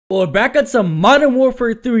Well, we're back at some Modern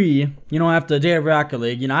Warfare 3, you know, after a day of Rocket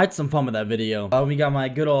League. You know, I had some fun with that video. We got my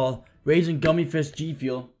good old Raging Gummy Fish G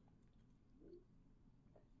Fuel.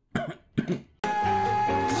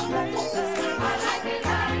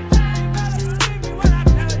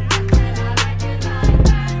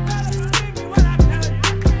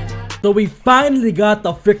 So we finally got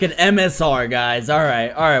the freaking MSR, guys.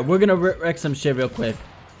 Alright, we're gonna wreck some shit real quick.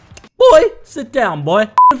 Boy, sit down, boy.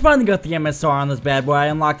 We finally got the MSR on this bad boy. I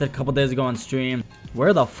unlocked it a couple days ago on stream.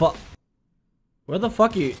 Where the fuck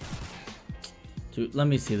are you? Dude, let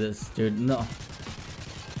me see this, dude. No.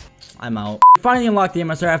 I'm out. Finally unlocked the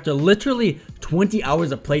MSR after literally 20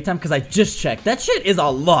 hours of playtime because I just checked. That shit is a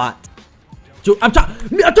lot. Dude, I'm trying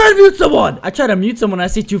to mute someone! I try to mute someone, I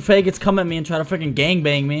see two faggots come at me and try to freaking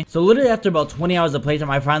gangbang me. So literally after about 20 hours of playtime,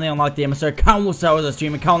 I finally unlocked the MSR. Countless hours of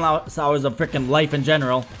streaming, countless hours of freaking life in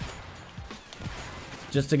general.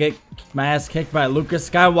 Just to get my ass kicked by Lucas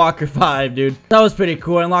Skywalker 5, dude. That was pretty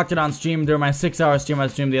cool. I unlocked it on stream during my 6-hour stream I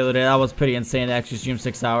streamed the other day. That was pretty insane to actually stream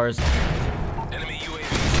 6 hours. Enemy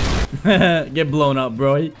UAV. Get blown up,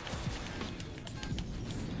 bro.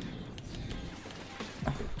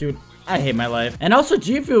 Dude, I hate my life. And also,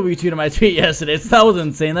 G Fuel retweeted my tweet yesterday, so that was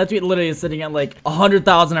insane. That tweet literally is sitting at like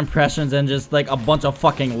 100,000 impressions and just like a bunch of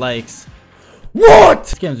fucking likes. What?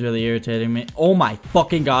 This game's really irritating me. Oh my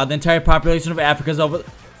fucking god, the entire population of Africa's over.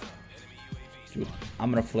 Dude, I'm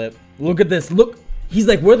gonna flip. Look at this. Look, he's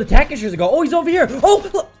like, where the attackers go? Oh, he's over here. Oh,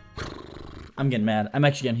 look. I'm getting mad. I'm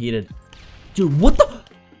actually getting heated. Dude, what the?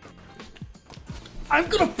 I'm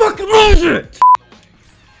gonna fucking lose it.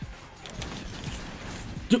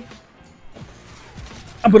 Dude,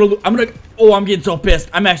 I'm gonna. Oh, I'm getting so pissed.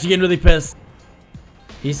 I'm actually getting really pissed.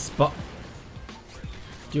 He's spot.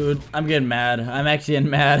 Dude, I'm getting mad. I'm actually getting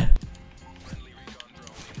mad.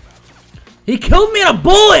 He killed me in a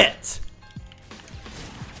bullet!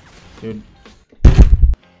 Dude.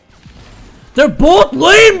 They're both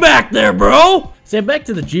laying back there, bro! Say back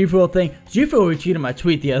to the G Fuel thing. G Fuel retweeted my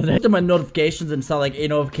tweet the other day. I looked at my notifications and saw like 8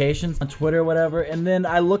 notifications on Twitter or whatever. And then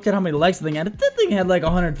I looked at how many likes the thing had. That thing had like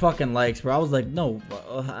 100 fucking likes, bro. I was like, no.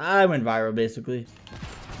 I went viral, basically.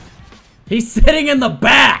 He's sitting in the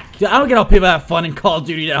back! Dude, I don't get how people have fun in Call of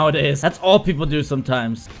Duty nowadays. That's all people do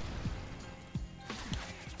sometimes.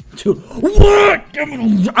 Dude, what?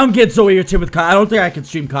 I'm getting so irritated with COD. I don't think I can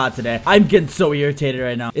stream COD today. I'm getting so irritated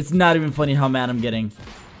right now. It's not even funny how mad I'm getting.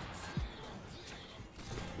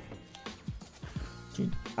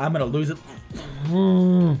 Dude, I'm gonna lose it.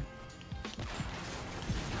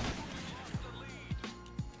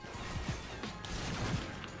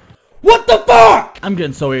 What the fuck? I'm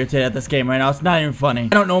getting so irritated at this game right now. It's not even funny. I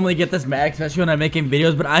don't normally get this mad, especially when I'm making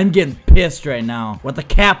videos, but I'm getting pissed right now. With a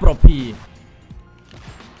capital P.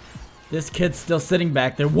 This kid's still sitting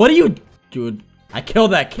back there. What are you... Dude, I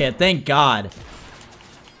killed that kid. Thank God.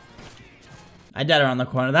 I died around the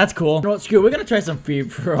corner. That's cool. You know what? Screw it. We're gonna try some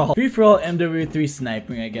free-for-all. Free-for-all MW3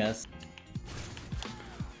 sniping, I guess.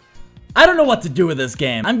 I don't know what to do with this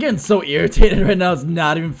game. I'm getting so irritated right now. It's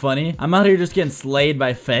not even funny. I'm out here just getting slayed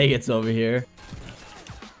by faggots over here.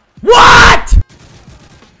 What?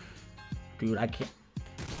 Dude, I can't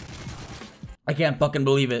fucking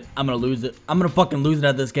believe it. I'm gonna lose it. I'm gonna fucking lose it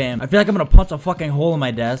at this game. I feel like I'm gonna punch a fucking hole in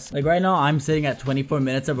my desk. Like right now, I'm sitting at 24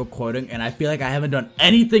 minutes of recording and I feel like I haven't done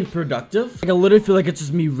anything productive. Like I literally feel like it's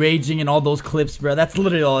just me raging in all those clips, bro. That's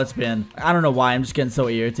literally all it's been. I don't know why. I'm just getting so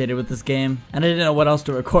irritated with this game. And I didn't know what else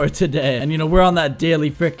to record today. And you know, we're on that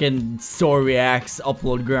daily freaking Sore Reacts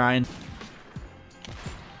upload grind.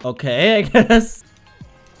 Okay, I guess.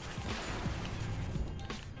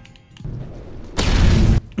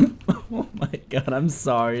 Oh my god, I'm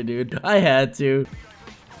sorry, dude. I had to.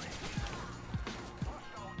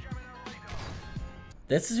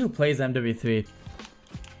 This is who plays MW3.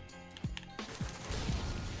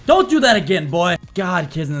 Don't do that again, boy.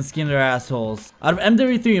 God, kids in this game are assholes. Out of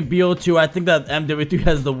MW3 and BO2, I think that MW3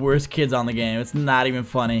 has the worst kids on the game. It's not even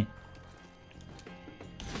funny.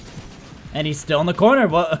 And he's still in the corner,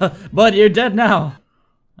 but you're dead now.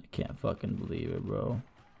 I can't fucking believe it, bro.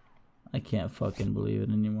 I can't fucking believe it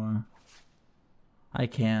anymore. I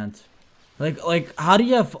can't. Like, how do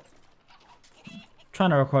you have... Trying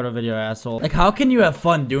to record a video, asshole. Like, how can you have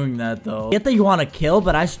fun doing that, though? I get that you want to kill,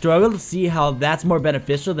 but I struggle to see how that's more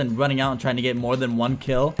beneficial than running out and trying to get more than one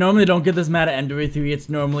kill. Normally, don't get this mad at MW3. It's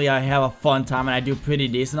normally I have a fun time and I do pretty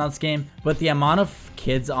decent on this game. But the amount of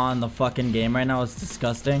kids on the fucking game right now is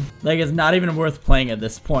disgusting. Like, it's not even worth playing at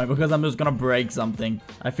this point because I'm just gonna break something.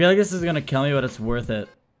 I feel like this is gonna kill me, but it's worth it.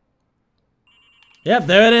 Yep,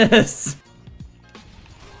 there it is.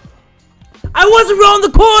 I wasn't around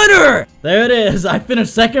the corner! There it is. I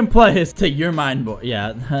finished second place to your mind, boy.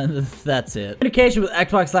 Yeah, that's it. Communication with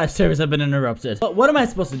Xbox Live servers have been interrupted. But what am I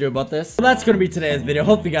supposed to do about this? Well, that's gonna be today's video.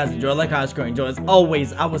 Hope you guys enjoy. Like how I was going to enjoy. As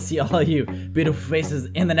always, I will see all you beautiful faces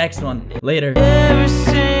in the next one. Later.